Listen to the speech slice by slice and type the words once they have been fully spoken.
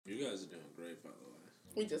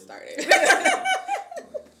We just started.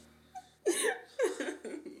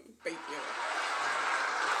 Thank you.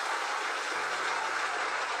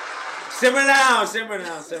 Simmer down.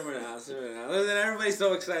 Listen, everybody's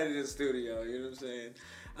so excited in the studio. You know what I'm saying?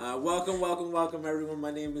 Welcome, everyone.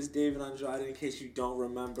 My name is David Andrade, in case you don't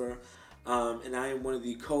remember. And I am one of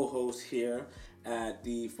the co-hosts here at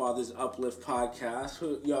the Father's Uplift podcast.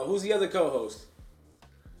 Who's the other co-host?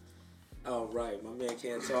 Oh, right. My man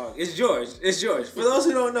can't talk. It's George. For those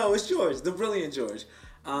who don't know, it's George, the brilliant George.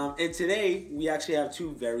 And today, we actually have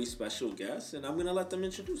two very special guests, and I'm going to let them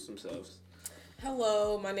introduce themselves.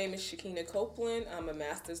 Hello, my name is Shakina Copeland. I'm a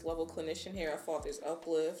master's level clinician here at Father's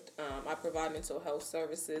Uplift. I provide mental health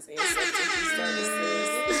services and substance use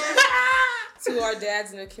services to our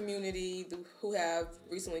dads in the community who have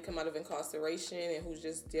recently come out of incarceration and who's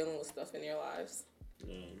just dealing with stuff in their lives.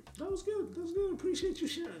 That was good. Appreciate you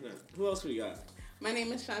sharing that. Who else we got? My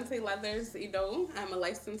name is Shantae Leathers Ido. I'm a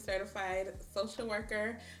licensed certified social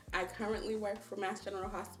worker. I currently work for Mass General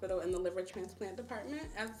Hospital in the liver transplant department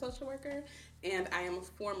as a social worker, and I am a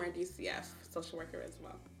former DCF social worker as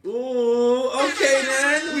well. Ooh, okay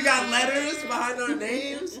then. We got letters behind our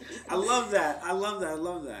names. I love that.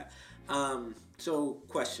 So,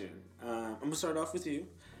 question. I'm going to start off with you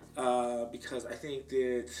because I think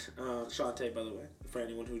that, Shantae, by the way, for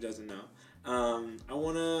anyone who doesn't know,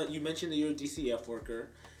 you mentioned that you're a DCF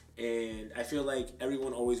worker, and I feel like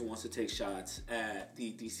everyone always wants to take shots at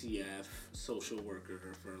the DCF social worker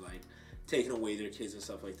for, like, taking away their kids and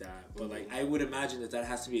stuff like that. But, like, I would imagine that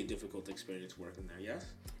has to be a difficult experience working there, yes?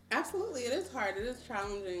 Absolutely. It is hard. It is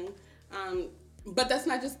challenging. But that's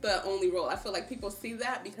not just the only role. I feel like people see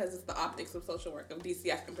that because it's the optics of social work, of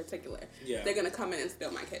DCF in particular. Yeah. They're going to come in and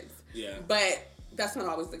steal my kids. Yeah. But that's not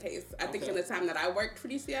always the case. I think in the time that I worked for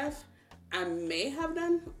DCF, I may have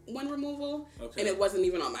done one removal, and it wasn't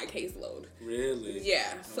even on my caseload. Really?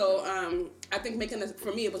 Yeah. So I think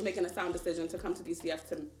for me, it was making a sound decision to come to DCF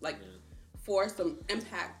to force some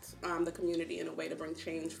impact the community in a way to bring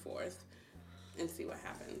change forth and see what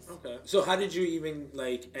happens. Okay. So how did you even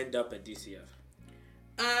end up at DCF?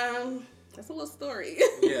 That's a little story.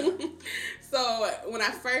 Yeah. So when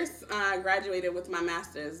I first graduated with my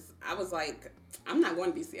master's, I was like, I'm not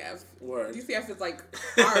going to DCF. Word. DCF is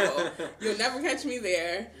horrible. You'll never catch me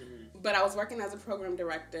there. Mm-hmm. But I was working as a program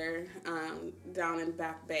director down in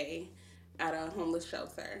Back Bay at a homeless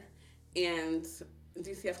shelter. And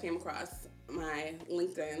DCF came across my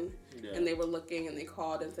LinkedIn, and they were looking, and they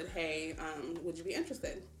called and said, hey, would you be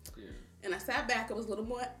interested? Yeah. And I sat back. It was a little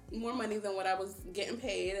more money than what I was getting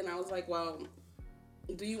paid. And I was like, well,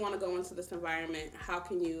 do you want to go into this environment? How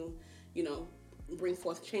can you, bring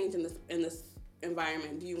forth change in this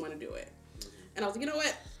environment? Do you want to do it? And I was like, you know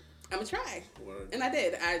what? I'm going to try. Word. And I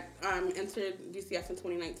did. I entered DCF in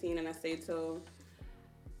 2019, and I stayed till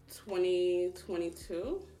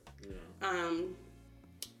 2022. Yeah.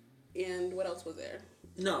 And what else was there?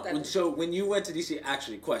 No. So when you went to DC,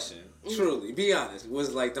 actually, question, truly, be honest,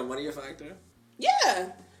 was the money a factor?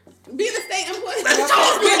 Yeah. Being a state employee.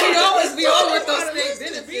 We all want those state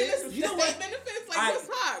benefits. You know what? Benefits, let's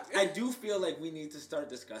talk. I do feel like we need to start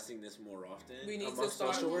discussing this more often. We need to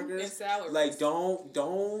start social workers. In salaries.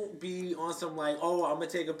 Don't be on some I'm gonna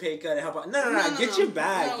take a pay cut and help out. No. Get your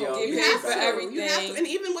bag, yo. You have for everything. You have to, and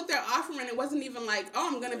even what they're offering, it wasn't even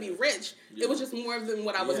I'm gonna be rich. Yeah. It was just more than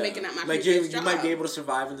what I was making at my previous job. You might be able to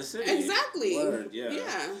survive in the city. Exactly. Word,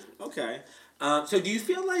 yeah. Okay. So do you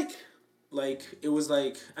feel it was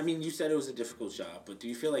you said it was a difficult job, but do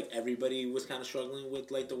you feel like everybody was kind of struggling with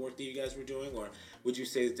the work that you guys were doing, or would you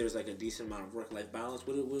say that there's a decent amount of work-life balance?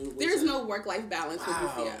 There's no work-life balance with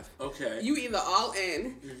DCF. Okay. You either all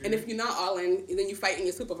in, and if you're not all in, then you fighting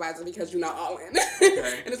your supervisor because you're not all in.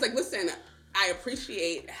 Okay. And it's listen, I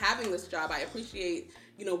appreciate having this job. I appreciate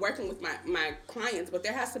working with my clients, but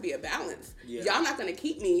there has to be a balance. Yeah. Y'all not going to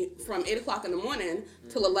keep me from 8 o'clock in the morning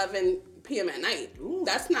till 11 p.m. at night. Ooh.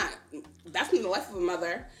 That's not the life of a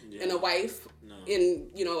mother and a wife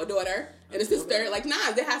and a daughter and a sister.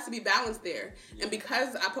 There has to be balance there. Yeah. And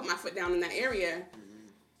because I put my foot down in that area,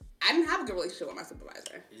 I didn't have a good relationship with my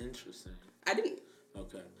supervisor. Interesting. I didn't.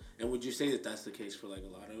 Okay. And would you say that that's the case for a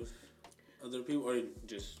lot of other people, or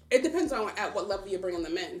just? It depends on at what level you're bringing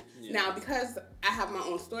them in. Yeah. Now, because I have my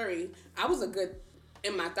own story, I was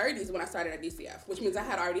in my 30s when I started at DCF, which means I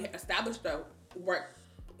had already established a work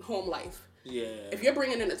home life. Yeah. If you're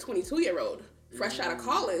bringing in a 22-year-old fresh out of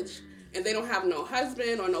college and they don't have no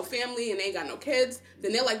husband or no family and they ain't got no kids,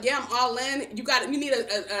 then they're like, yeah, I'm all in. You need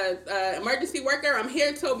a emergency worker. I'm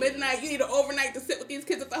here till midnight. You need an overnight to sit with these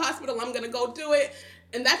kids at the hospital. I'm gonna go do it,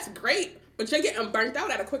 and that's great. But you're getting burnt out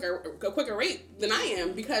at a quicker rate than I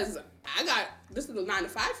am because this is a 9 to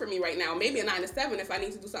 5 for me right now. Maybe a 9 to 7 if I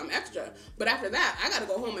need to do something extra. But after that, I got to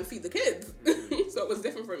go home and feed the kids. So it was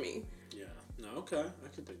different for me. Yeah. No, okay. I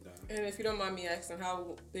can take that. And if you don't mind me asking,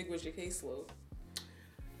 how big was your caseload?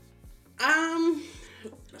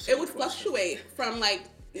 It would fluctuate from like,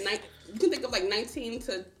 you can think of like 19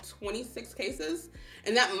 to 26 cases.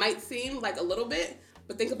 And that might seem like a little bit,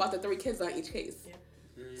 but think about the 3 kids on each case. Yeah.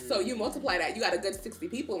 So you multiply that, you got a good 60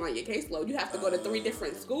 people on your caseload. You have to go to 3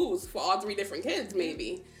 different schools for all 3 different kids,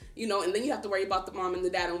 maybe. You know, and then you have to worry about the mom and the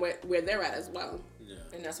dad and where they're at as well. Yeah.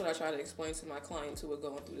 And that's what I try to explain to my clients who are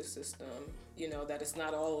going through the system, you know, that it's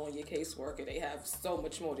not all on your caseworker. They have so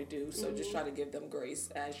much more to do. So just try to give them grace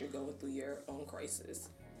as you're going through your own crisis.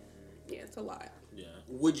 Yeah, it's a lot. Yeah.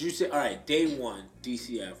 Would you say, all right, day 1,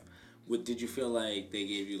 DCF, did you feel like they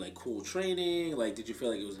gave you like cool training? Like, did you feel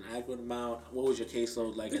like it was an adequate amount? What was your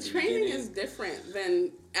caseload like at the beginning? The training is different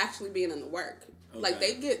than actually being in the work. Okay. Like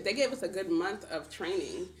they gave us a good month of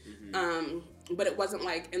training, but it wasn't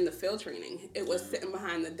like in the field training. It was sitting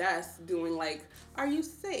behind the desk doing like, are you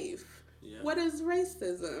safe? Yeah. What is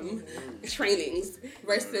racism? Trainings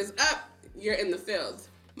versus you're in the field.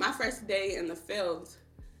 My first day in the field,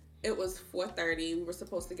 it was 4:30. We were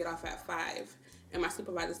supposed to get off at 5. And my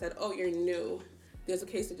supervisor said, oh, you're new. There's a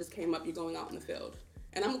case that just came up. You're going out in the field.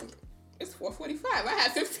 And I'm like, it's 4:45. I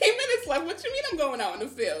had 15 minutes left. What you mean I'm going out in the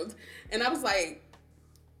field? And I was like,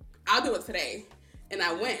 I'll do it today. And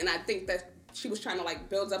I went, and I think that she was trying to like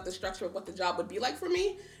build up the structure of what the job would be like for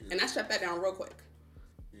me. And I shut that down real quick.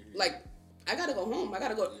 Like, I got to go home. I got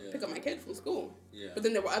to go pick up my kid from school. Yeah. But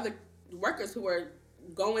then there were other workers who were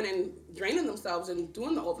going and draining themselves and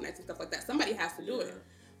doing the overnights and stuff like that. Somebody has to do it.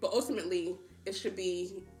 But ultimately, it should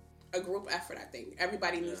be a group effort, I think.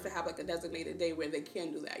 Everybody needs to have like a designated day where they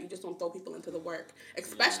can do that. You just don't throw people into the work,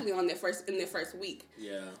 especially in their first week.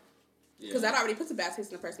 Yeah. Because that already puts a bad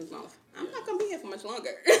taste in a person's mouth. I'm not going to be here for much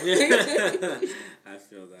longer. I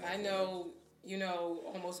feel that. I know, you know,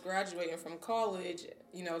 almost graduating from college,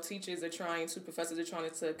 you know, professors are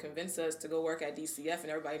trying to convince us to go work at DCF,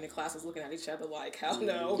 and everybody in the class is looking at each other like, hell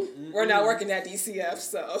no, we're not working at DCF,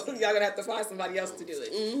 so y'all going to have to find somebody else to do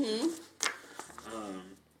it.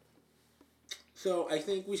 So I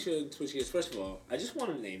think we should switch gears. First of all, I just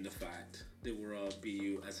want to name the fact that we're all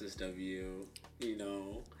BU, SSW, you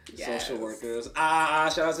know, social workers.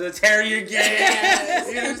 Shout out to the Terry again.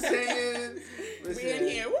 You know what I'm saying? Listen, we in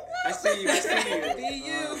here. I see you.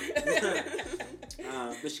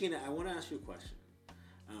 But Shakina, I want to ask you a question.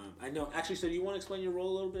 I know, actually, so do you want to explain your role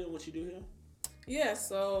a little bit and what you do here? Yeah,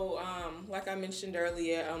 so like I mentioned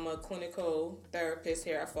earlier, I'm a clinical therapist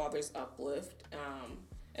here at Father's Uplift.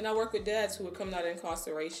 And I work with dads who are coming out of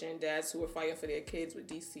incarceration, dads who are fighting for their kids with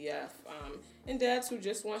DCF, and dads who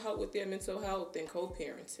just want help with their mental health and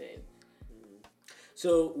co-parenting.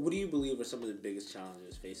 So what do you believe are some of the biggest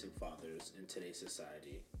challenges facing fathers in today's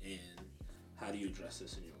society, and how do you address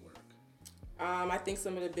this in your work? I think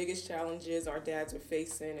some of the biggest challenges our dads are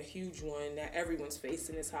facing, a huge one that everyone's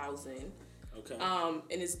facing, is housing. Okay.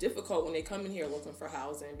 And it's difficult when they come in here looking for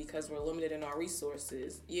housing because we're limited in our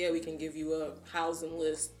resources. Yeah, we can give you a housing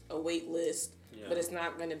list, a wait list, but it's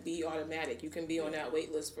not going to be automatic. You can be on that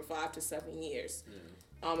wait list for 5 to 7 years.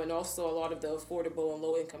 Yeah. And also a lot of the affordable and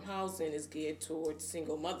low-income housing is geared towards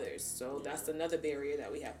single mothers. So that's another barrier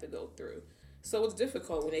that we have to go through. So it's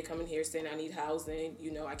difficult when they come in here saying, I need housing.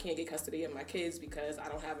 You know, I can't get custody of my kids because I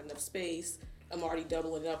don't have enough space. I'm already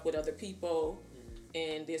doubling up with other people.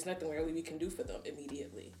 And there's nothing really we can do for them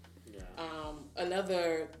immediately. Yeah.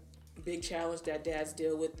 Another big challenge that dads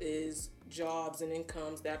deal with is jobs and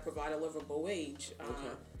incomes that provide a livable wage.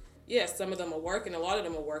 Yeah, some of them are working, a lot of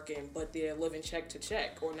them are working, but they're living check to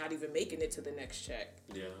check or not even making it to the next check.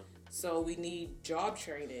 Yeah. So we need job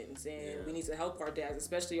trainings, and we need to help our dads,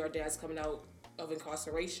 especially our dads coming out of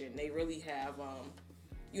incarceration. They really have,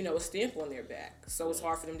 a stamp on their back. So it's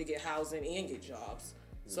hard for them to get housing and get jobs.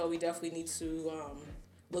 So we definitely need to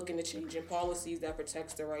look into changing policies that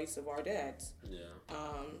protects the rights of our dads. Yeah.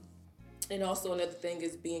 And also another thing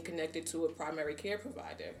is being connected to a primary care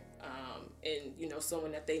provider, and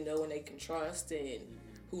someone that they know and they can trust, and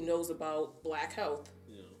who knows about Black health.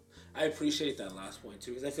 Yeah, I appreciate that last point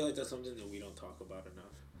too, because I feel like that's something that we don't talk about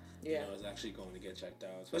enough. Yeah, is actually going to get checked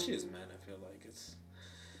out, especially as men. I feel like it's.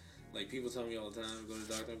 Like, people tell me all the time, go to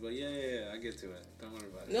the doctor, I'm like, yeah, I get to it. Don't worry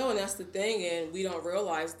about it. No, and that's the thing, and we don't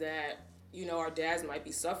realize that, our dads might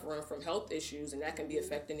be suffering from health issues, and that can be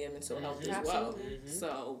affecting their mental health as well.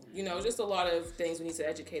 So, just a lot of things we need to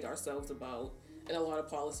educate ourselves about, and a lot of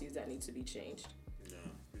policies that need to be changed. No,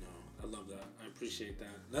 I love that. I appreciate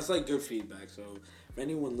that. That's, like, good feedback. So, if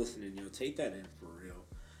anyone listening, take that in for real.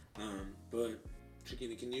 But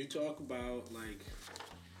Shakina, can you talk about like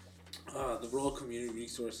the role of community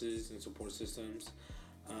resources and support systems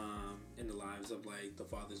in the lives of like the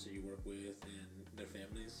fathers that you work with and their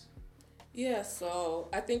families? Yeah, so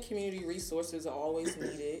I think community resources are always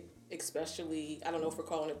needed, especially, I don't know if we're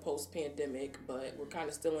calling it post-pandemic, but we're kind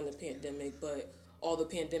of still in the pandemic, but all the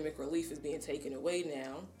pandemic relief is being taken away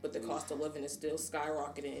now, but the cost of living is still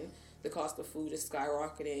skyrocketing. The cost of food is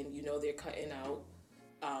skyrocketing. You know, they're cutting out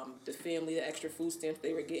the family, the extra food stamps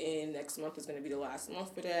they were getting. Next month is going to be the last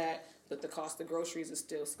month for that, but the cost of groceries is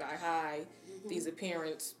still sky high. Mm-hmm. These are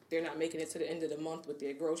parents, they're not making it to the end of the month with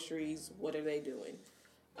their groceries. What are they doing?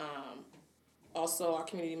 Also, our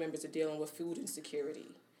community members are dealing with food insecurity.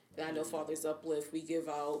 And I know Fathers Uplift, we give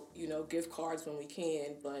out, gift cards when we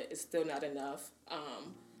can, but it's still not enough.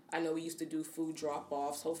 I know we used to do food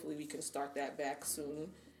drop-offs. Hopefully we can start that back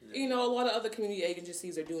soon. Yeah. A lot of other community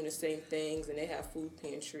agencies are doing the same things, and they have food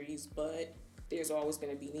pantries, but there's always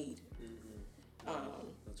going to be need. Mm-hmm.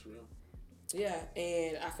 That's real. Yeah,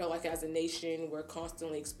 and I feel like as a nation, we're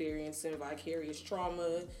constantly experiencing vicarious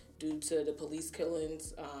trauma due to the police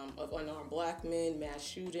killings of unarmed black men, mass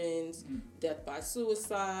shootings, death by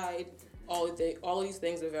suicide. All of these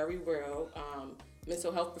things are very real.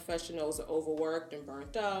 Mental health professionals are overworked and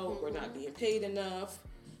burnt out. Mm-hmm. We're not being paid enough.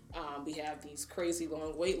 We have these crazy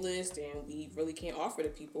long wait lists, and we really can't offer to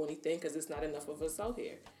people anything because there's not enough of us out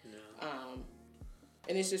here. No.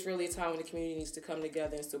 And it's just really a time when the community needs to come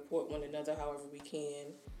together and support one another however we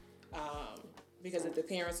can. Because if the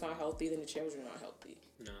parents aren't healthy, then the children aren't healthy.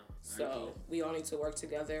 No. So we all need to work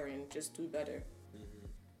together and just do better.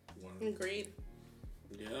 Mm-hmm. Agreed.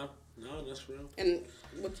 Yeah. No, that's real. And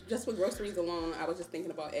with groceries alone, I was just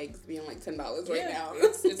thinking about eggs being like $10 right now.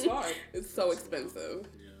 It's hard. It's so expensive.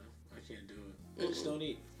 Yeah, I can't do it. I just don't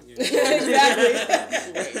eat. Yeah.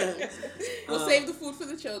 Exactly. We'll save the food for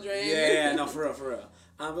the children. Yeah, no, for real.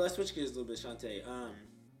 But let's switch gears a little bit, Shantae.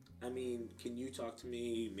 I mean, can you talk to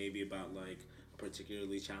me maybe about like a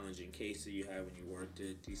particularly challenging case that you had when you worked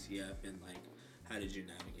at DCF, and like how did you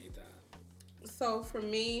navigate that? So for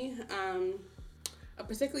me, a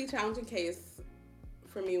particularly challenging case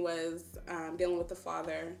for me was dealing with a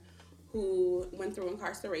father who went through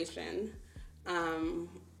incarceration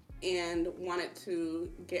and wanted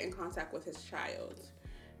to get in contact with his child.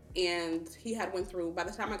 And he had went through, by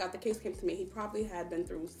the time I got the case came to me, he probably had been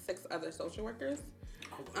through 6 other social workers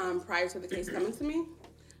prior to the case coming to me.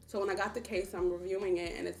 So when I got the case, I'm reviewing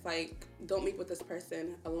it, and it's like, don't meet with this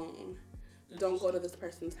person alone. Don't go to this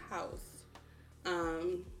person's house.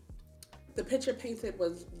 The picture painted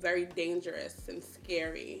was very dangerous and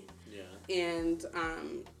scary. Yeah. And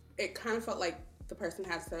it kind of felt like the person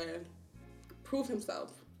had to prove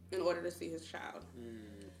himself in order to see his child.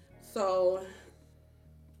 So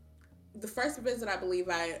the first visit, I believe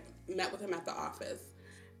I met with him at the office.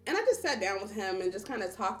 And I just sat down with him and just kind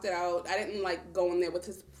of talked it out. I didn't like go in there with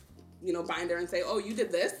his binder and say, oh, you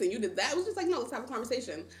did this and you did that. It was just like, no, let's have a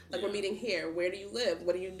conversation. Like, we're meeting here. Where do you live?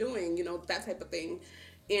 What are you doing? That type of thing.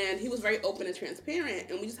 And he was very open and transparent,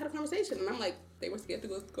 and we just had a conversation. And I'm like, they were scared to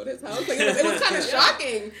go to his house. Like, it was kind of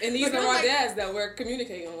shocking. And these are our dads that we're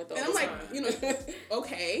communicating with all the time. And I'm like,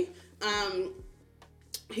 okay.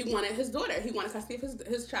 He wanted his daughter. He wanted custody of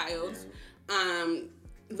his child.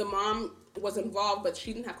 The mom was involved, but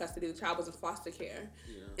she didn't have custody. The child was in foster care.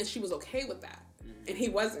 Yeah. And she was okay with that. Mm-hmm. And he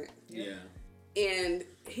wasn't. Yeah. And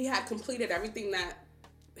he had completed everything that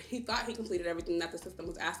he thought he completed everything that the system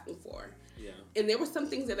was asking for. Yeah. And there were some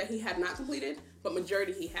things that he had not completed, but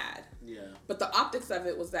majority he had. Yeah. But the optics of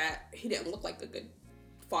it was that he didn't look like a good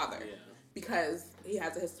father. Yeah. Because he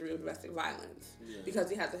has a history of domestic violence. Yeah. Because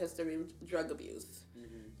he has a history of drug abuse.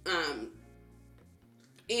 Mm-hmm.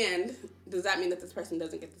 And does that mean that this person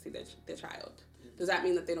doesn't get to see their child? Mm-hmm. Does that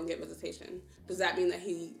mean that they don't get visitation? Does that mean that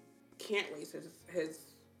he can't raise his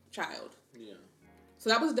child? Yeah. So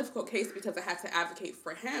that was a difficult case because I had to advocate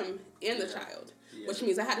for him and the child, which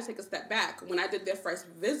means I had to take a step back. When I did their first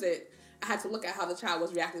visit, I had to look at how the child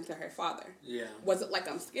was reacting to her father. Yeah. Was it like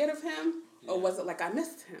I'm scared of him, or was it like I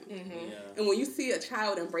missed him? Mm-hmm. Yeah. And when you see a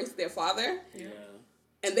child embrace their father,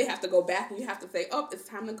 and they have to go back, and you have to say, "Oh, it's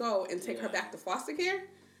time to go," and take her back to foster care.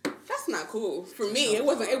 That's not cool for me. It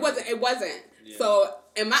wasn't. Yeah. So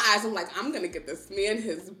in my eyes, I'm like, I'm gonna get this man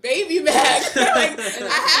his baby back. Like, and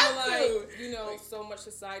I feel like so much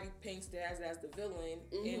society paints dads as the villain,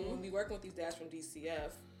 and when we working with these dads from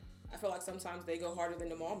DCF, I feel like sometimes they go harder than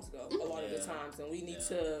the moms go a lot of the times, and we need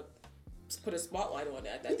to put a spotlight on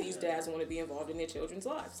that these dads want to be involved in their children's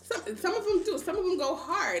lives. Some of them do. Some of them go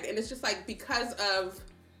hard, and it's just like because of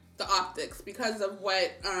the optics, because of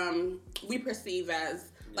what we perceive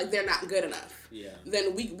as like they're not good enough,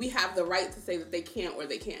 then we have the right to say that they can't or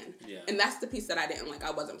they can. And that's the piece that I didn't like,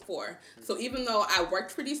 I wasn't for. So even though I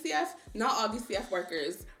worked for DCF, not all DCF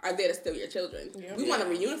workers are there to steal your children. We want to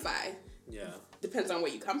reunify. Depends on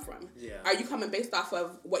where you come from. Are you coming based off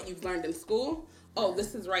of what you've learned in school? Oh,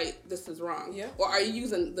 this is right, this is wrong. Or are you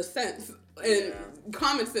using the sense and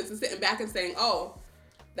common sense and sitting back and saying, oh,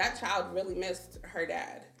 that child really missed her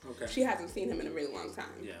dad. She hasn't seen him in a really long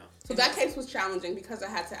time. So that case was challenging because I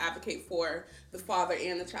had to advocate for the father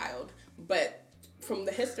and the child. But from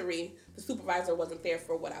the history, the supervisor wasn't there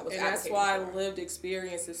for what I was advocating for. And that's why lived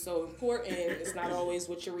experience is so important. It's not always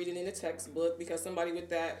what you're reading in the textbook, because somebody with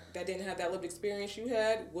that didn't have that lived experience you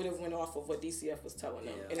had would have went off of what DCF was telling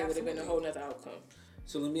them. And it would have been a whole nother outcome.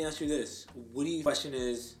 So let me ask you this. What do you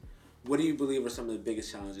believe are some of the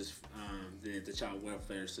biggest challenges the child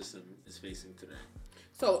welfare system is facing today?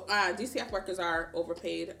 So DCF workers are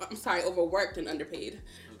overworked and underpaid.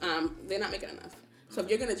 They're not making enough. So if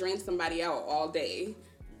you're going to drain somebody out all day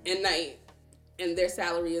and night and their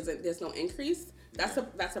salary there's no increase, that's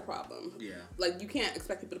a problem. Like, you can't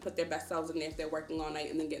expect people to put their best selves in there if they're working all night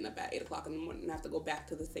and then getting up at 8 o'clock in the morning and have to go back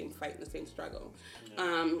to the same fight and the same struggle.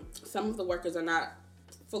 Some of the workers are not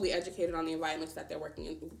fully educated on the environments that they're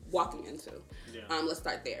walking into. Let's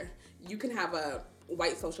start there. You can have a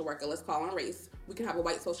white social worker, let's call on race. We can have a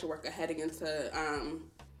white social worker heading into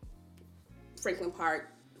Franklin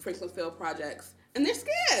Park, Franklin Field projects, and they're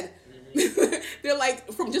scared. They're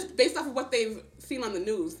like, from just based off of what they've seen on the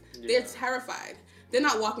news, they're terrified. They're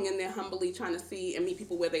not walking in there humbly trying to see and meet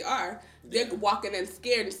people where they are. They're walking in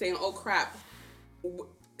scared and saying, oh crap,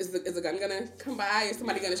 is the gun gonna come by? Is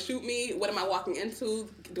somebody gonna shoot me? What am I walking into?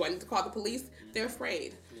 Do I need to call the police? They're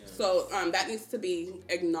afraid. So that needs to be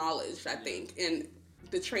acknowledged, I think, and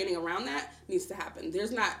the training around that needs to happen.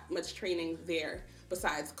 There's not much training there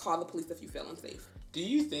besides call the police if you feel unsafe. Do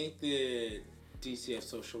you think that DCF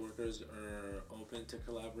social workers are open to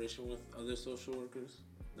collaboration with other social workers?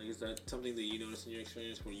 Like, is that something that you noticed in your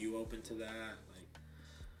experience? Were you open to that?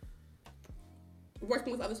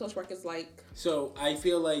 Working with other social workers, like... So, I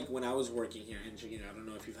feel like when I was working here, and I don't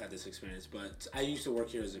know if you've had this experience, but I used to work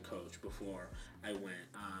here as a coach before I went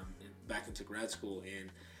back into grad school, and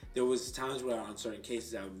there was times where on certain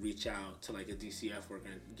cases I would reach out to like a DCF worker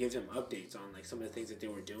and give them updates on like some of the things that they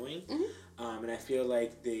were doing. And I feel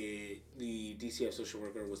like the DCF social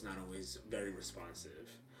worker was not always very responsive.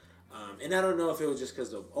 And I don't know if it was just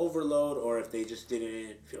because of overload or if they just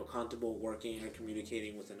didn't feel comfortable working or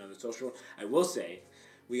communicating with another social worker. I will say,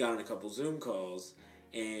 we got on a couple Zoom calls,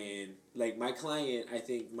 and like my client, I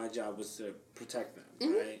think my job was to protect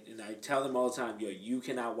them, right? And I tell them all the time, yo, you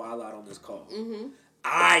cannot wild out on this call.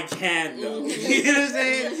 I can though. You know what I'm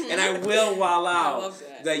saying? And I will wild out. I love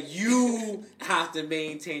that you have to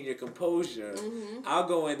maintain your composure. I'll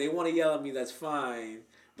go in, they want to yell at me, that's fine.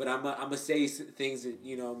 But I'm gonna say things that,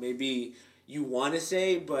 maybe you want to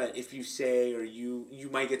say, but if you say or you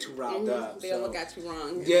might get too riled up. They'll look at you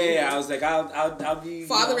wrong. Yeah, I was like, I'll be...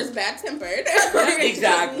 Father is bad-tempered.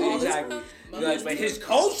 Exactly. Like, but his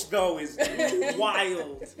coach, though, is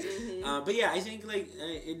wild. But yeah, I think, like,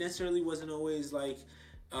 it necessarily wasn't always, like,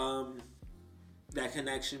 that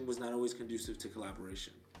connection was not always conducive to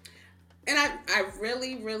collaboration. And I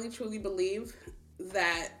really, really, truly believe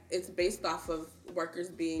that it's based off of workers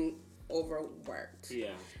being overworked. Yeah.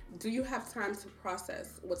 Do you have time to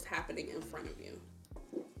process what's happening in front of you?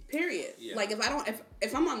 Period. Yeah. Like,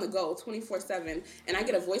 if I'm on the go 24/7 and I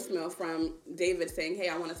get a voicemail from David saying, hey,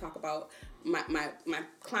 I want to talk about my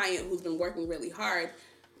client who's been working really hard.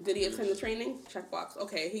 Did he attend the training? Checkbox.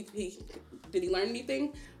 Okay. He did he learn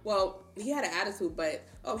anything? Well, he had an attitude, but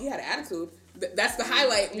he had an attitude. That's the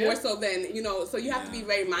highlight more so than, so you have to be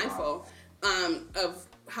very mindful of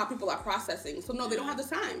how people are processing. So no, they don't have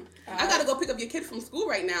the time. I got to go pick up your kid from school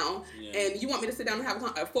right now, and you want me to sit down and have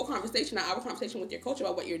a full conversation, an hour conversation with your coach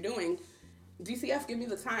about what you're doing. DCF, give me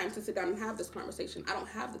the time to sit down and have this conversation. I don't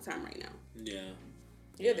have the time right now.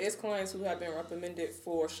 Yeah, there's clients who have been reprimanded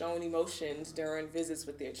for showing emotions during visits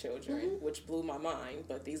with their children, which blew my mind.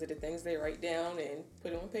 But these are the things they write down and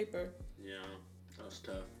put on paper. Yeah, that's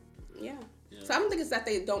tough. Yeah. So I don't think it's that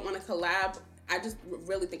they don't want to collab. I just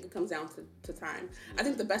really think it comes down to time. I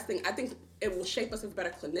think the best thing, I think it will shape us as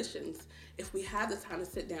better clinicians if we have the time to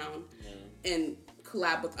sit down and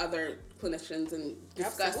collab with other clinicians and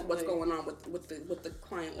discuss what's going on with the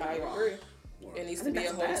client overall. I agree. It needs to be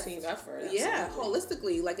a whole team effort. Yeah,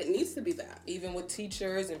 holistically, like it needs to be that. Even with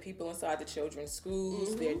teachers and people inside the children's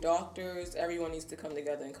schools, their doctors, everyone needs to come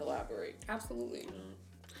together and collaborate. Absolutely.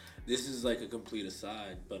 this is like a complete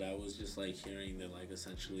aside, but I was just like hearing that like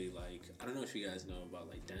essentially like I don't know if you guys know about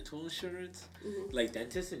like dental insurance. Like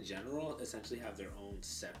dentists in general essentially have their own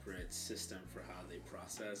separate system for how they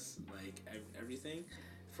process like everything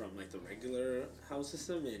from like the regular health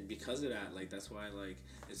system, and because of that, like that's why like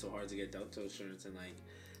it's so hard to get dental insurance, and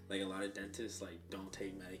like a lot of dentists like don't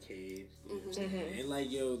take Medicaid, you know what I'm saying? And like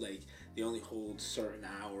like they only hold certain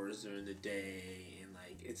hours during the day, and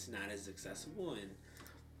like it's not as accessible, and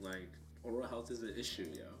like oral health is an issue,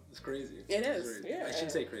 yo. It's crazy. It is. Crazy. Yeah. I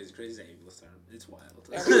shouldn't say crazy. Crazy is an ableist term. It's wild.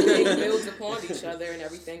 Everything builds upon each other, and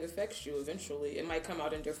everything affects you eventually. It might come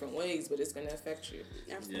out in different ways, but it's going to affect you.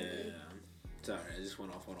 Absolutely. Yeah. Sorry, I just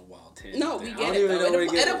went off on a wild tangent. No, there. we I get don't it. even know Though. where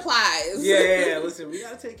to get It applies. Yeah. Listen, we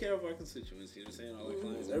gotta take care of our constituents. You know what I'm saying? All our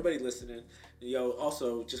clients, everybody listening. Yo,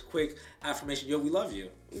 also, just quick affirmation. Yo, we love you.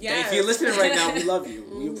 Yes. If you're listening right now, we love you.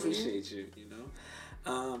 We appreciate you. You know.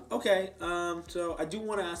 Okay. So I do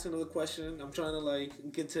want to ask another question. I'm trying to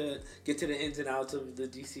like get to the ins and outs of the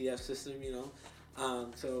DCF system. You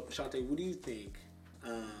know. So Shante, what do you think?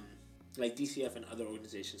 Like DCF and other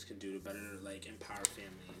organizations can do to better like empower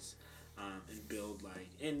families. And build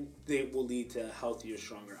and they will lead to healthier,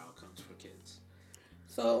 stronger outcomes for kids.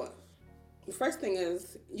 So, the first thing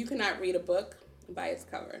is you cannot read a book by its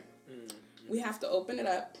cover. We have to open it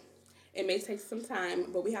up. It may take some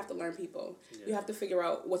time, but we have to learn people. Yeah. You have to figure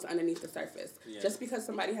out what's underneath the surface. Yeah. Just because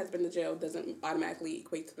somebody has been to jail doesn't automatically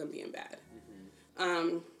equate to them being bad.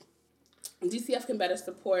 DCF can better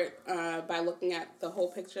support by looking at the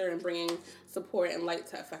whole picture and bringing support and light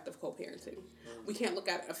to effective co-parenting. We can't look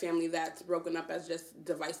at a family that's broken up as just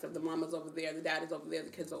divisive. The mama's over there, the dad is over there, the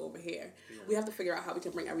kids are over here. Yeah. We have to figure out how we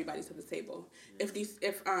can bring everybody to the table. If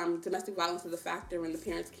domestic violence is a factor and the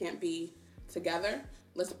parents can't be together,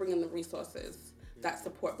 let's bring in the resources that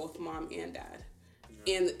support both mom and dad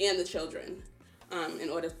and the children in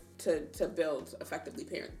order to build effectively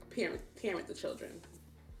parent the children.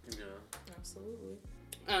 Yeah. Absolutely.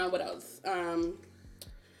 What else?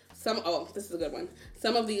 This is a good one.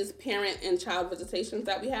 Some of these parent and child visitations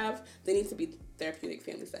that we have, they need to be therapeutic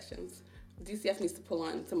family sessions. DCF needs to pull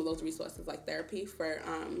on some of those resources like therapy for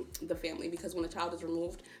the family, because when a child is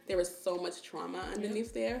removed, there is so much trauma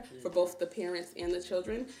underneath there for both the parents and the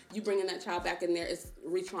children. You bringing that child back in there is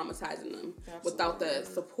re-traumatizing them without the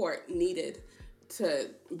support needed to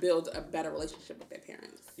build a better relationship with their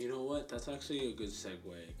parents. You know what? That's actually a good segue,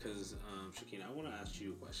 because Shakina, I want to ask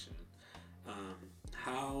you a question.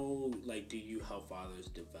 How do you help fathers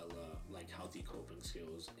develop healthy coping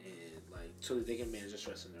skills and so that they can manage the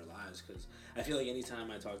stress in their lives? Because I feel like anytime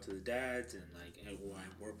I talk to the dads and when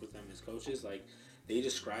I work with them as coaches, they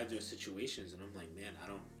describe their situations and I'm like, man,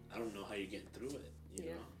 I don't know how you're getting through it.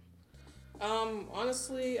 You know?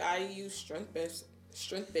 Honestly, I use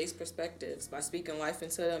strength-based perspectives by speaking life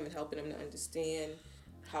into them and helping them to understand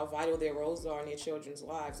how vital their roles are in their children's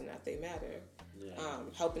lives and that they matter. Yeah.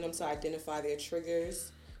 Helping them to identify their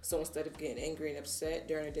triggers. So instead of getting angry and upset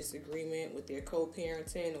during a disagreement with their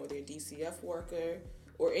co-parenting or their DCF worker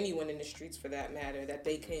or anyone in the streets for that matter, that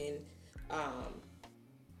they can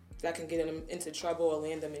that can get them into trouble or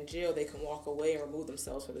land them in jail, they can walk away and remove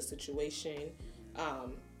themselves from the situation.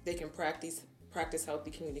 They can practice healthy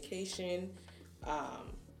communication.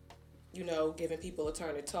 Giving people a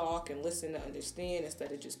turn to talk and listen to understand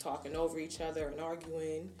instead of just talking over each other and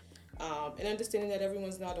arguing. And understanding that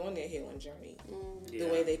everyone's not on their healing journey the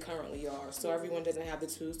way they currently are. So everyone doesn't have the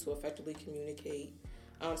tools to effectively communicate.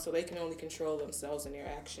 So they can only control themselves and their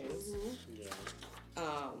actions.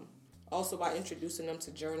 Also by introducing them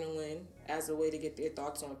to journaling as a way to get their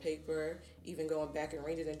thoughts on paper, even going back and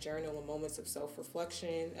reading a journal in moments of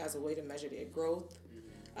self-reflection as a way to measure their growth.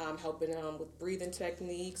 Helping them with breathing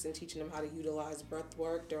techniques and teaching them how to utilize breath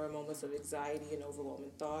work during moments of anxiety and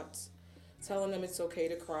overwhelming thoughts. Telling them it's okay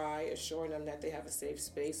to cry, assuring them that they have a safe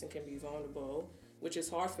space and can be vulnerable, which is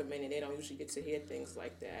hard for men and they don't usually get to hear things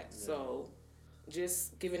like that. Yeah. So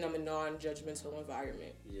just giving them a non-judgmental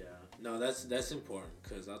environment. Yeah. No, that's important,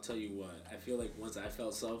 because I'll tell you what, I feel like once I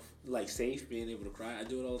felt safe being able to cry, I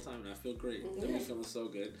do it all the time and I feel great. Mm-hmm. Then me feeling so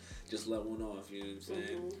good, just let one off, you know what I'm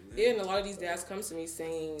saying? Mm-hmm. Yeah, and a lot of these dads come to me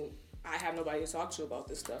saying, I have nobody to talk to about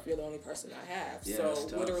this stuff. You're the only person I have. Yeah,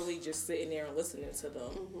 so literally just sitting there and listening to them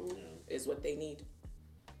is what they need.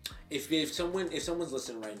 If someone's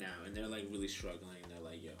listening right now and they're really struggling, they're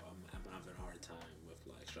like, yo, I'm having a hard time with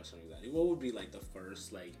stress and anxiety, what would be the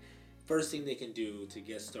first thing they can do to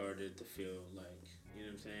get started to feel you know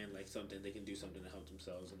what I'm saying, something they can do something to help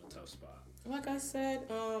themselves in a tough spot? Like I said,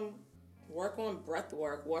 work on breath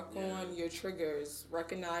work, on your triggers,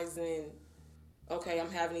 recognizing okay,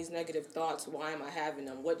 I'm having these negative thoughts. Why am I having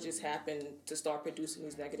them? What just happened to start producing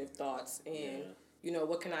these negative thoughts? And,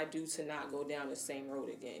 what can I do to not go down the same road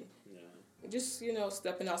again? Yeah. Just,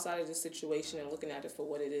 stepping outside of the situation and looking at it for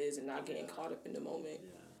what it is and not getting caught up in the moment.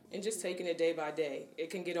 Yeah. And just taking it day by day. It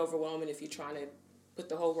can get overwhelming if you're trying to put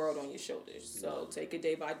the whole world on your shoulders. So take it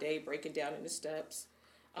day by day, break it down into steps,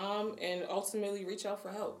 and ultimately reach out for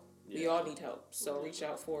help. Yeah. We all need help. So reach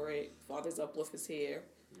out for it. Father's Uplift is here.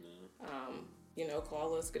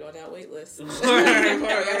 Call us, get on that wait list. I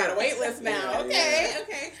got a wait list now.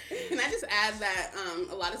 Okay. Can I just add that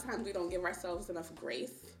a lot of times we don't give ourselves enough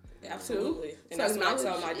grace? Absolutely. And that's what I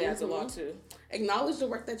tell my dads a lot too. Acknowledge the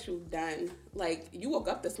work that you've done. Like, you woke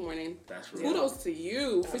up this morning. That's right. Kudos to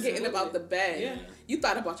you for getting about the bed. Yeah. You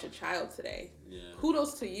thought about your child today. Yeah.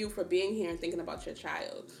 Kudos to you for being here and thinking about your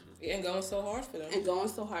child. And going so hard for them.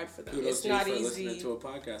 Kudos it's to not you for easy. Listening to a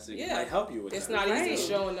podcast that might help you with it's that. It's not easy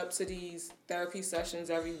showing up to these therapy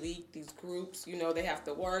sessions every week, these groups. They have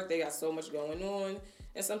to work. They got so much going on.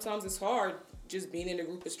 And sometimes it's hard just being in a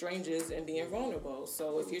group of strangers and being vulnerable.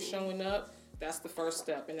 So if you're showing up, that's the first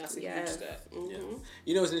step, and that's a huge step. Mm-hmm.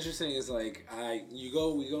 Yeah. What's interesting is like we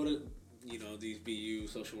go to these BU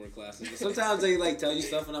social work classes. And sometimes they tell you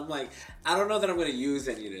stuff, and I'm like, I don't know that I'm going to use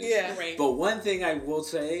any of this. Yeah, right. But one thing I will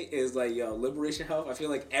say is Liberation Health. I feel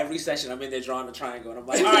like every session I'm in there drawing a triangle, and I'm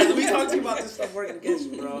like, all right, let me talk to you about this stuff working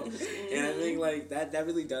against you, bro. And I think that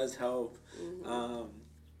really does help.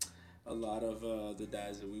 A lot of the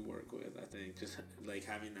dads that we work with, I think, just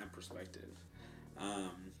having that perspective.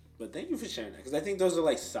 But thank you for sharing that, because I think those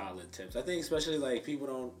are solid tips. I think especially people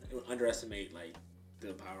don't underestimate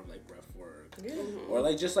the power of breath work,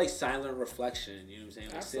 or just silent reflection. You know what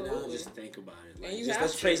I'm saying? Sit down and just think about it. And you just have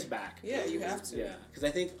let's trace back. Yeah, you have to. Yeah, because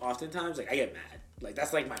I think oftentimes I get mad.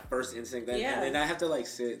 That's my first instinct. And then I have to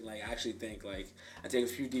sit and actually think. I take a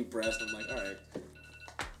few deep breaths. And I'm like, all right,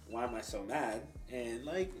 why am I so mad? And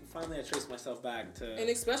finally I trace myself back to. And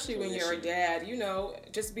especially when you're a dad,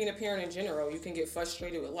 just being a parent in general, you can get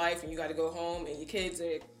frustrated with life, and you got to go home, and your kids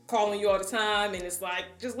are calling you all the time, and it's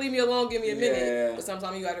just leave me alone, give me a minute. But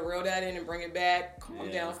sometimes you got to reel that in and bring it back,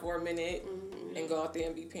 calm down for a minute, and go out there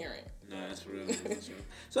and be parent. No, that's real. That's real.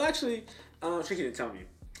 So actually, Shakina, tell me,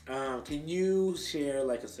 can you share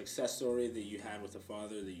a success story that you had with a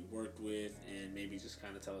father that you worked with, and maybe just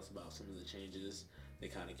kind of tell us about some of the changes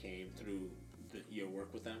that kind of came through your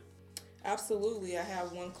work with them? Absolutely. I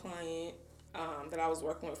have one client that I was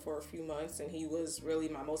working with for a few months, and he was really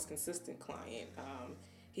my most consistent client.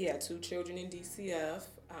 He had 2 children in DCF.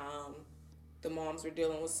 The moms were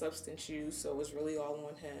dealing with substance use, so it was really all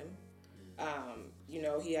on him.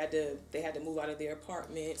 They had to move out of their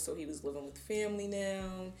apartment, so he was living with family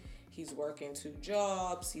now. He's working 2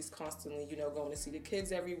 jobs. He's constantly, going to see the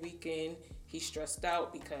kids every weekend. He's stressed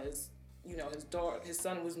out because his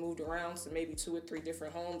son was moved around to maybe 2 or 3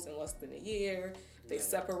 different homes in less than a year. They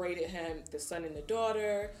separated him, the son and the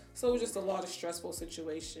daughter. So it was just a lot of stressful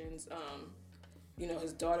situations.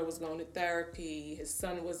 His daughter was going to therapy. His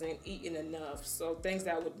son wasn't eating enough. So things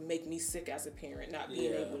that would make me sick as a parent, not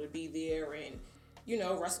being able to be there and,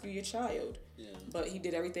 rescue your child. Yeah. But he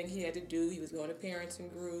did everything he had to do. He was going to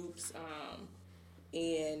parenting groups.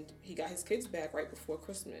 And he got his kids back right before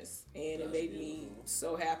Christmas. And it made me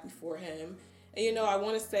so happy for him. And, I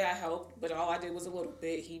want to say I helped, but all I did was a little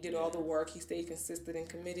bit. He did all the work. He stayed consistent and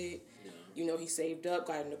committed. Yeah. He saved up,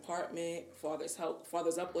 got an apartment. Father's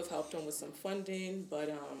Uplift helped him with some funding. But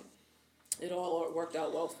it all worked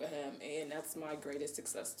out well for him. And that's my greatest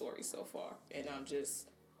success story so far. And I'm just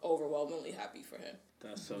overwhelmingly happy for him.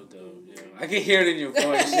 That's so dope, yo. I can hear it in your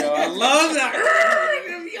voice, yo. I love that.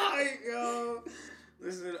 Yo.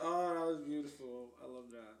 Listen, that was beautiful. I love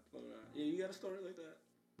that. Yeah, you got a story like that?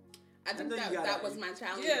 I think that was my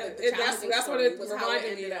challenge. Yeah, that's what it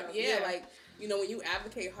reminded me of. Yeah, when you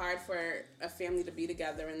advocate hard for a family to be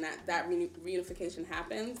together and that reunification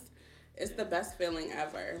happens, it's the best feeling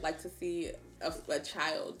ever. To see a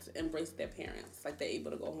child embrace their parents, they're able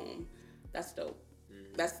to go home. That's dope.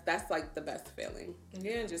 That's the best feeling.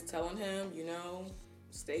 Yeah, and just telling him,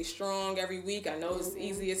 stay strong every week. I know it's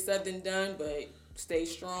easier said than done, but stay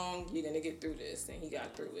strong. You're gonna get through this, and he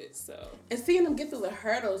got through it. So, and seeing him get through the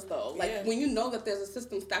hurdles though, when you know that there's a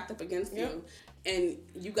system stacked up against you, and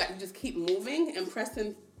you just keep moving and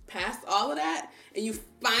pressing past all of that, and you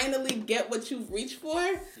finally get what you've reached for.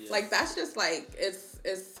 Yeah. That's just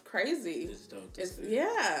it's crazy. It's dope.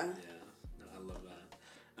 Yeah. I love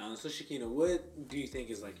that. So Shakina, what do you think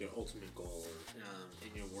is your ultimate goal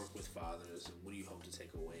in your work with fathers, and what do you hope to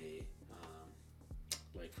take away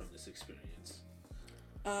from this experience?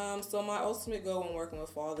 So my ultimate goal when working with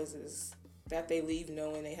fathers is that they leave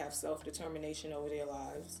knowing they have self-determination over their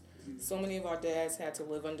lives. So many of our dads had to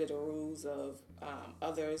live under the rules of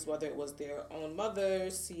others, whether it was their own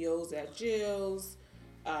mothers, COs at jails,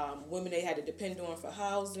 women they had to depend on for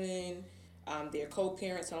housing, their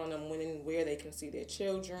co-parents telling them when and where they can see their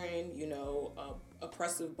children,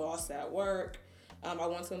 oppressive boss at work. I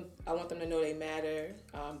want them to know they matter.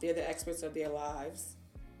 They're the experts of their lives.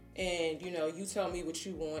 And, you tell me what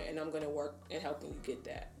you want, and I'm going to work in helping you get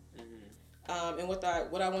that. And what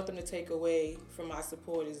I want them to take away from my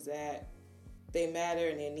support is that they matter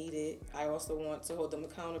and they're needed. I also want to hold them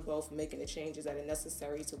accountable for making the changes that are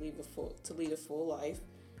necessary to lead a full life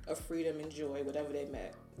of freedom and joy, whatever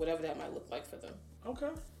that might look like for them. Okay.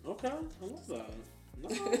 I love that. I love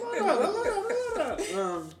that.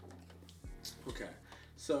 Okay.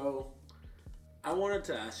 So I wanted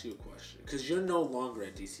to ask you a question because you're no longer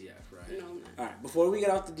at DCF, right? No, I'm not. All right. Before we get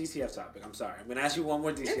off the DCF topic, I'm sorry. I'm gonna ask you one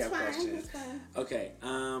more DCF question. It's fine. Okay.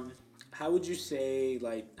 How would you say,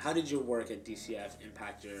 how did your work at DCF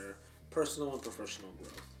impact your personal and professional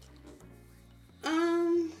growth?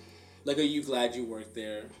 Are you glad you worked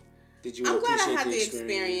there? Did you I'm glad I appreciate had the the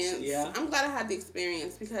experience. Yeah. I'm glad I had the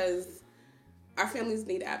experience because our families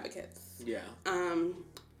need advocates. Yeah.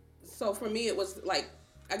 So for me, it was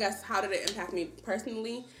I guess, how did it impact me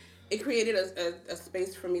personally? It created a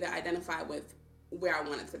space for me to identify with where I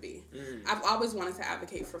wanted to be. I've always wanted to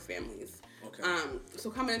advocate for families. Okay. So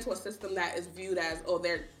coming into a system that is viewed as,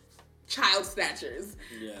 they're child snatchers.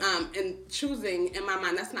 Yeah. And choosing, in my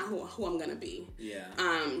mind, that's not who I'm going to be. Yeah.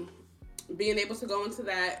 Being able to go into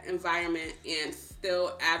that environment and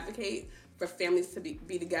still advocate for families to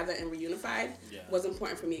be together and reunified was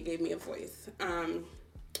important for me. It gave me a voice.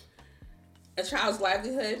 A child's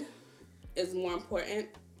livelihood is more important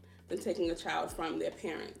than taking a child from their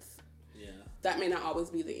parents. Yeah. That may not always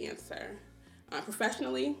be the answer.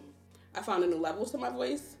 Professionally, I found a new level to my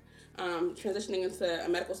voice. Transitioning into a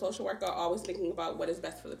medical social worker, always thinking about what is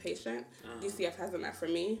best for the patient. DCF has done that for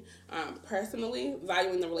me. Personally,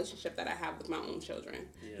 valuing the relationship that I have with my own children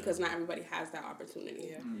because not everybody has that opportunity.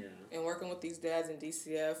 Yeah. And working with these dads in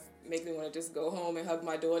DCF make me want to just go home and hug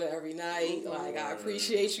my daughter every night. I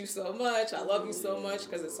appreciate you so much. I love you so much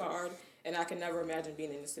because it's hard, and I can never imagine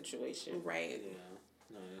being in this situation. Right. Yeah.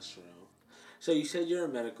 No, that's true. So you said you're a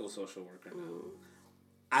medical social worker now.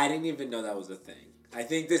 I didn't even know that was a thing. I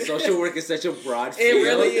think that social work is such a broad field. It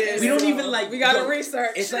really is. We don't even we gotta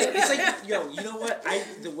research. It's like yo, you know what?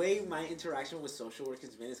 The way my interaction with social work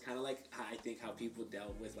has been is kind of like how people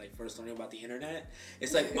dealt with first learning about the internet.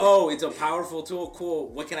 It's like, oh, it's a powerful tool. Cool.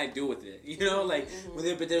 What can I do with it?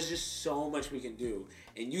 But there's just so much we can do.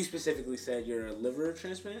 And you specifically said you're a liver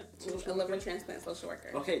transplant? A liver transplant social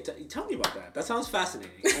worker. Okay, tell me about that. That sounds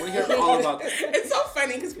fascinating. I want to hear all about that. It's so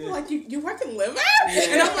funny because people are like, you work in liver? Yeah.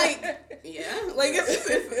 And I'm like, yeah.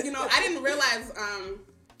 It's I didn't realize,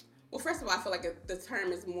 first of all, I feel like the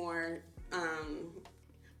term is more,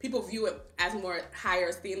 people view it as more higher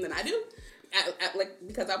esteem than I do,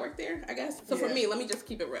 because I work there, I guess. So for me, let me just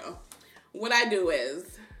keep it real. What I do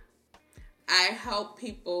is I help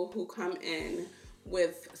people who come in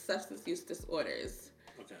with substance use disorders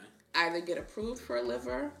either get approved for a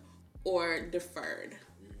liver or deferred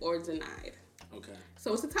or denied. Okay.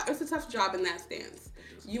 So it's a tough job in that stance.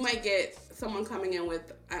 You might get someone coming in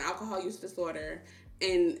with an alcohol use disorder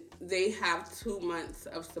and they have 2 months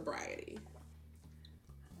of sobriety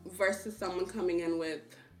versus someone coming in with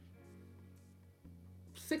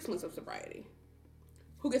 6 months of sobriety.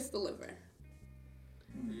 Who gets the liver?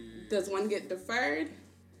 Does one get deferred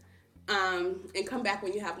and come back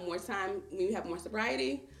when you have more time, when you have more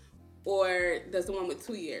sobriety? Or does the one with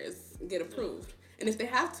 2 years get approved? And if they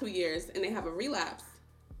have 2 years and they have a relapse,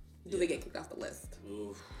 do they get kicked off the list?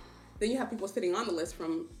 Oof. Then you have people sitting on the list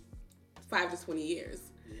from 5 to 20 years.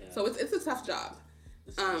 Yeah. So it's a tough job.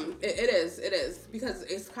 It is because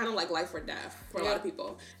it's kind of like life or death for a lot of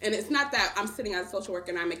people. And it's not that I'm sitting as a social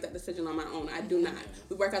worker and I make that decision on my own. I do not.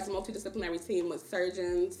 We work as a multidisciplinary team with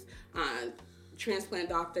surgeons, transplant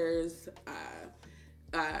doctors,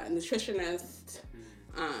 nutritionists,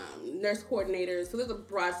 nurse coordinators. So there's a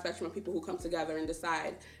broad spectrum of people who come together and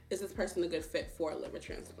decide, is this person a good fit for a liver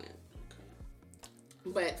transplant?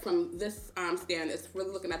 But from this stand, it's really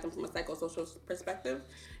looking at them from a psychosocial perspective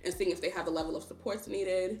and seeing if they have the level of supports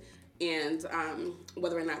needed and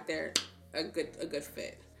whether or not they're a good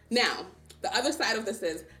fit. Now, the other side of this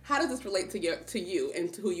is, how does this relate to you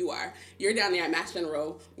and to who you are? You're down there at Mass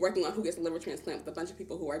General working on who gets a liver transplant with a bunch of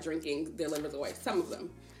people who are drinking their livers away, some of them.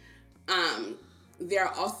 There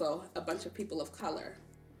are also a bunch of people of color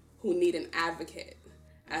who need an advocate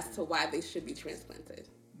as to why they should be transplanted.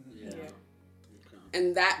 Yeah.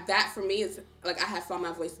 And that for me is, like, I have found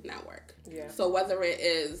my voice in that work. Yeah. So whether it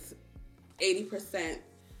is 80%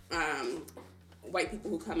 white people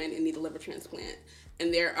who come in and need a liver transplant,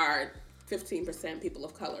 and there are 15% people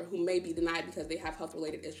of color who may be denied because they have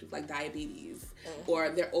health-related issues like diabetes or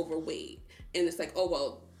they're overweight, and it's like, oh,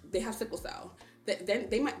 well, they have sickle cell. Then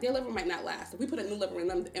their liver might not last. If we put a new liver in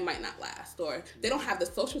them, it might not last. Or they don't have the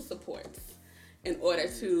social supports in order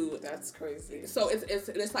to... That's crazy. So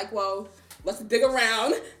it's like, well, let's dig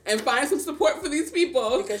around and find some support for these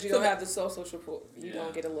people. Because you don't have the social support, you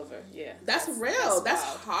don't get a liver. Yeah. That's real. That's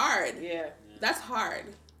hard. Yeah. That's hard.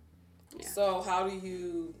 Yeah. So how do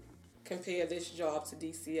you compare this job to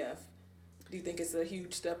DCF? Do you think it's a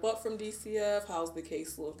huge step up from DCF? How's the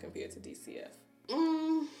caseload compared to DCF?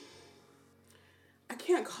 I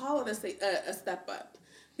can't call it a step up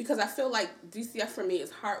because I feel like DCF for me is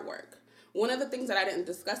hard work. One of the things that I didn't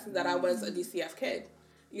discuss is that I was a DCF kid.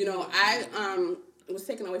 You know, I was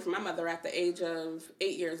taken away from my mother at the age of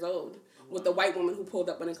 8 years old with a white woman who pulled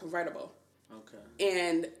up in a convertible. Okay.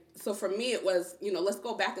 And so for me, it was, you know, let's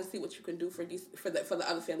go back and see what you can do for the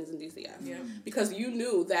other families in DCF. Yeah. Because you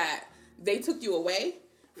knew that they took you away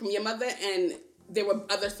from your mother, and there were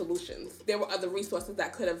other solutions. There were other resources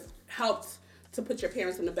that could have helped to put your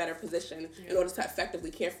parents in a better position in order to effectively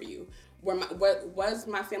care for you. Was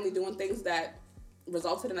my family doing things that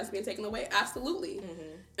resulted in us being taken away? Absolutely.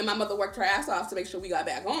 Mm-hmm. And my mother worked her ass off to make sure we got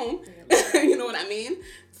back home. You know what I mean?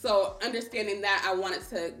 So understanding that, I wanted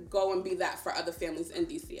to go and be that for other families in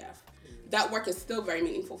DCF. That work is still very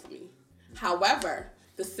meaningful for me. However,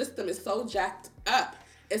 the system is so jacked up,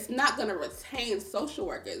 it's not going to retain social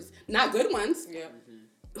workers, not good ones,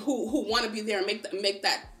 who want to be there and make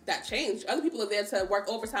that change. Other people are there to work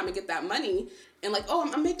overtime and get that money, and like, oh,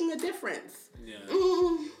 I'm making a difference. Yeah.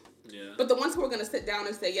 Yeah. But the ones who are going to sit down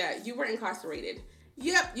and say, yeah, you were incarcerated.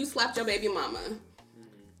 Yep, you slapped your baby mama.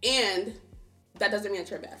 And that doesn't mean that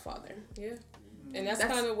you're a bad father. Yeah. And that's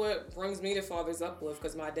kind of what brings me to Father's Uplift,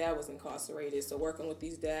 because my dad was incarcerated. So working with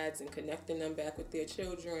these dads and connecting them back with their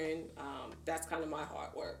children, that's kind of my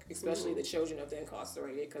hard work, especially the children of the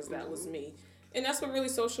incarcerated, because that was me. And that's what really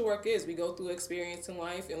social work is. We go through experience in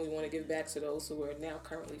life, and we want to give back to those who are now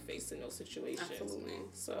currently facing those situations. Absolutely.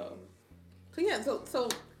 So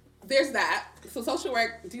there's that. So social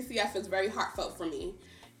work, DCF, is very heartfelt for me.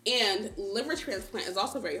 And liver transplant is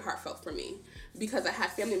also very heartfelt for me because I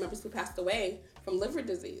had family members who passed away from liver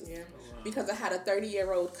disease. Yeah. Oh, wow. Because I had a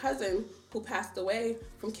 30-year-old cousin who passed away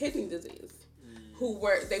from kidney disease.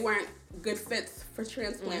 They weren't good fits for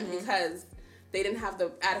transplant because they didn't have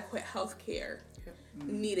the adequate health care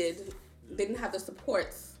needed. They didn't have the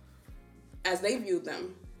supports as they viewed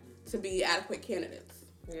them to be adequate candidates.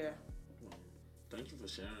 Yeah. Thank you for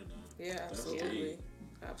sharing that. Yeah, absolutely.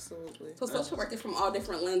 Absolutely. So social work is from all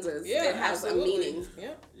different lenses. Yeah, it has a meaning.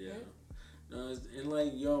 Yeah. No, and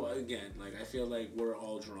like, yo, again, like, I feel like we're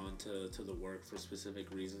all drawn to the work for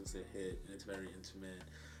specific reasons it hit, and it's very intimate.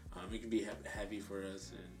 It can be heavy for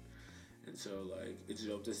us, and so, like, it's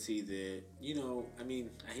dope to see that, you know, I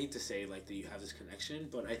mean, I hate to say, like, that you have this connection,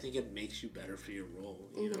 but I think it makes you better for your role,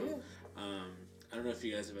 you know? I don't know if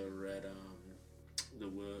you guys have ever read The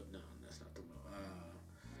Will, no, that's not The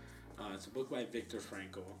Will, it's a book by Viktor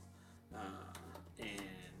Frankl,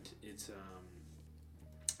 and it's,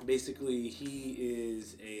 basically, he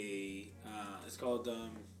is it's called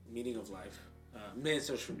Meaning of Life, Man's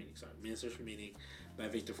Search for Meaning by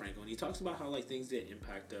Viktor Frankl, and he talks about how, like, things that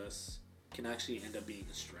impact us can actually end up being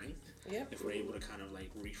a strength if we're able to kind of, like,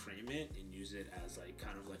 reframe it and use it as, like,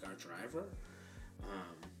 kind of like our driver.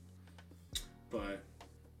 But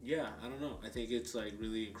yeah, I don't know. I think it's, like,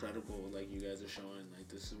 really incredible, like, you guys are showing, like,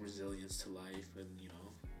 this resilience to life, and, you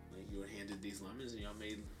know, like, you were handed these lemons and y'all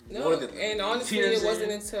made more than lemons. And honestly, it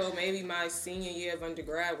wasn't until maybe my senior year of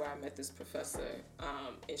undergrad where I met this professor,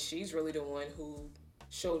 and she's really the one who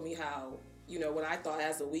showed me how, you know, what I thought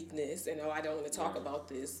as a weakness, and I don't want to talk about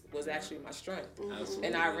this, was actually my strength. Absolutely.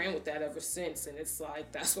 And I ran with that ever since, and it's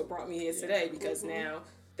like, that's what brought me here today, because now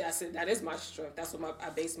that's it. That is my strength. That's what I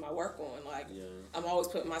base my work on. Like, I'm always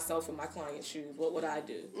putting myself in my client's shoes. What would I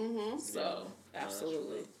do? So,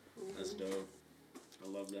 absolutely. That's dope. I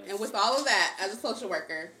love that. And with all of that, as a social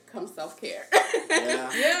worker, comes self-care.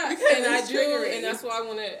 Yeah, and I do, and that's why I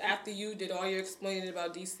want to, after you did all your explaining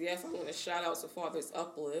about DCF, I want to shout out to Father's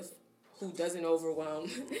Uplift, who doesn't overwhelm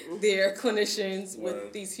their clinicians Word.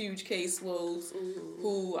 with these huge caseloads,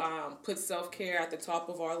 who put self-care at the top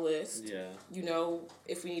of our list. Yeah. You know,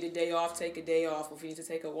 if we need a day off, take a day off. If we need to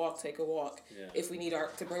take a walk, take a walk. Yeah. If we need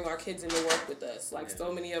to bring our kids into work with us. Like, Yeah.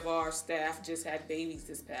 so many of our staff just had babies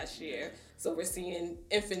this past year. So we're seeing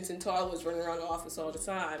infants and toddlers running around the office all the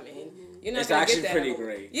time. And you're not It's going to actually get that. pretty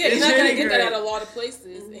great. Yeah, It's you're not going to really get that great. at a lot of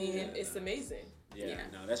places. And it's amazing. Yeah,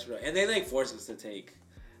 no, that's right. And they like force us to take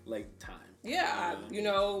like time. Yeah,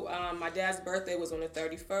 my dad's birthday was on the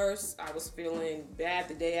 31st. I was feeling bad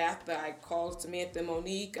the day after. I called Samantha and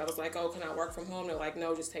Monique. I was like, oh, can I work from home? They're like,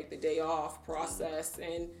 no, just take the day off, process.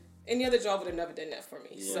 And any other job would have never done that for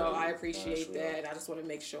me. Yeah, so I appreciate that's that. I just want to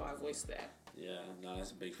make sure I voice that. Yeah, no,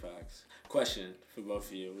 that's a big facts. Question for both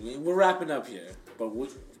of you. We're wrapping up here, but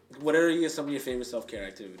what are some of your favorite self-care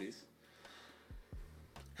activities?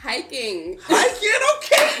 Hiking. Hiking,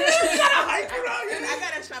 okay. You got a hiker out And here. I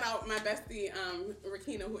gotta shout out my bestie,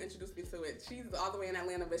 Rakina, who introduced me to it. She's all the way in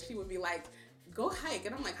Atlanta, but she would be like, go hike.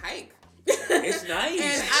 And I'm like, hike? It's nice.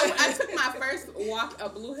 And I took my first walk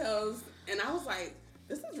up Blue Hills, and I was like,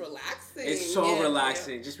 this is relaxing. It's so Yeah,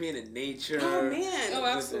 relaxing, just being in nature. Oh, man. Oh,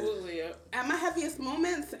 absolutely. Yeah. At my heaviest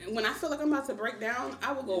moments, when I feel like I'm about to break down,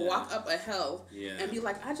 I will go walk up a hill and be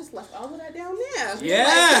like, I just left all of that down there.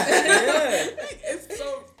 Yeah, yeah. It's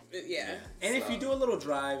so, yeah. And if you do a little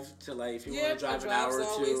drive to like, if you want to drive an hour or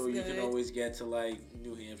two, you can always get to like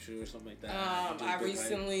New Hampshire or something like that. I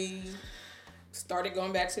recently started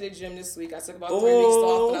going back to the gym this week. I took about 3 weeks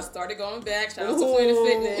off, but I started going back. Shout out to Planet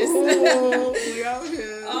Fitness. We out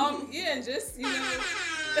here. Yeah, and just,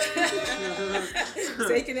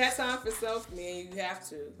 taking that time for self, man, you have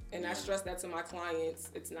to. And I stress that to my clients.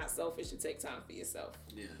 It's not selfish to take time for yourself.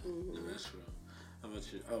 Yeah, no, that's true. How about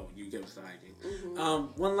you? Oh, you give us the hiking.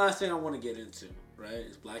 One last thing I want to get into, right,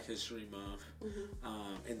 is Black History Month.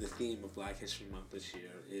 And the theme of Black History Month this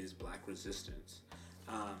year is Black Resistance.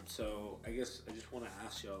 So I guess I just want to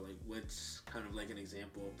ask y'all, like, what's kind of like an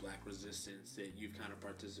example of Black resistance that you've kind of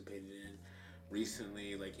participated in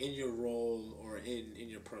recently, like in your role or in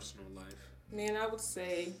your personal life? Man, I would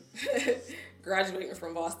say graduating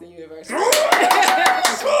from Boston University. So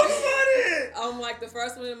funny! I'm like the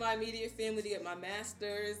first one in my immediate family to get my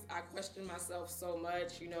master's. I question myself so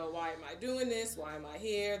much. Why am I doing this? Why am I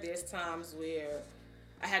here? There's times where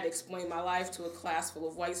I had to explain my life to a class full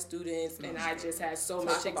of white students, and I just had so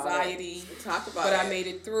much anxiety. But I made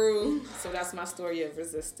it through. So that's my story of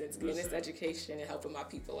resistance, getting this education and helping my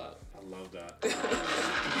people out. I love that.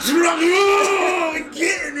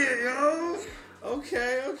 Getting it, yo.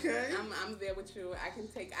 Okay. I'm there with you. I can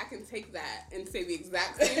take that and say the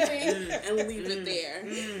exact same thing and leave it there.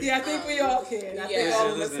 Yeah, I think we all can. I think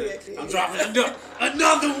all of us here can. I'm dropping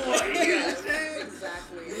another one.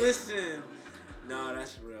 Exactly. Listen. No,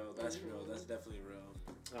 that's real. That's definitely real.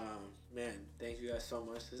 Man, thank you guys so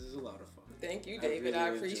much. This is a lot of fun. Thank you, David. I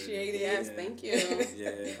appreciate it. Yes, thank you.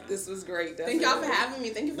 Yeah. This was great. Thank y'all for having me.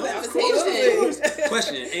 Thank you for the of invitation.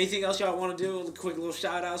 Question: anything else y'all want to do? Quick little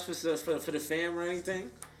shout outs for the fam or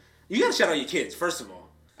anything? You gotta shout out your kids first of all.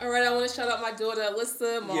 All right, I want to shout out my daughter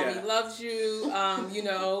Alyssa. Mommy loves you.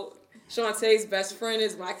 Shantae's best friend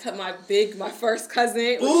is my first cousin,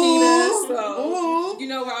 Rakina. So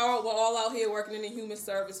we're all out here working in the human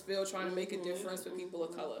service field, trying to make a difference for people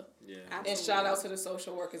of color. Yeah. And shout out to the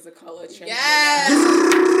social workers of color. Yes.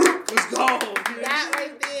 Let's go. That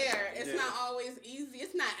right there. It's not always easy.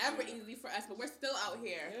 It's not ever easy for us, but we're still out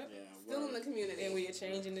here. Yep. Yeah, Still in the community. And we are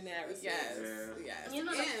changing the narrative. Yes. Yeah. Yes. You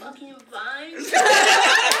know the And fucking vibes.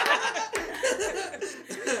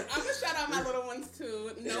 I'm gonna shout out my little ones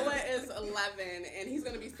too. Noah is 11, and he's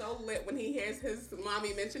gonna be so lit when he hears his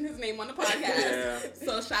mommy mention his name on the podcast. Yeah.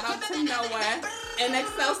 So shout out to Noah and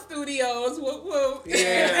Excel Studios. Whoop whoop.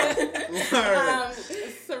 Yeah.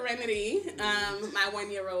 Serenity, my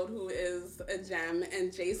 1-year-old who is a gem,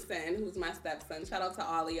 and Jason, who's my stepson. Shout out to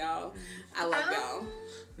all of y'all. I love y'all.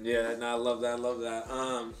 Yeah, no, I love that.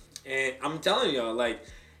 And I'm telling y'all, like,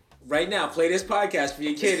 right now, play this podcast for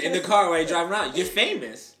your kid in the car while you're driving around. You're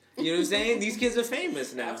famous. You know what I'm saying? These kids are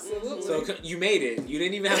famous now. Absolutely. So you made it. You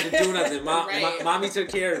didn't even have to do nothing. Mommy took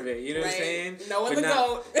care of it. You know what I'm saying? Noah the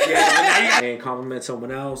goat. Yeah, and compliment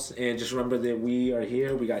someone else. And just remember that we are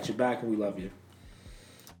here. We got your back, and we love you.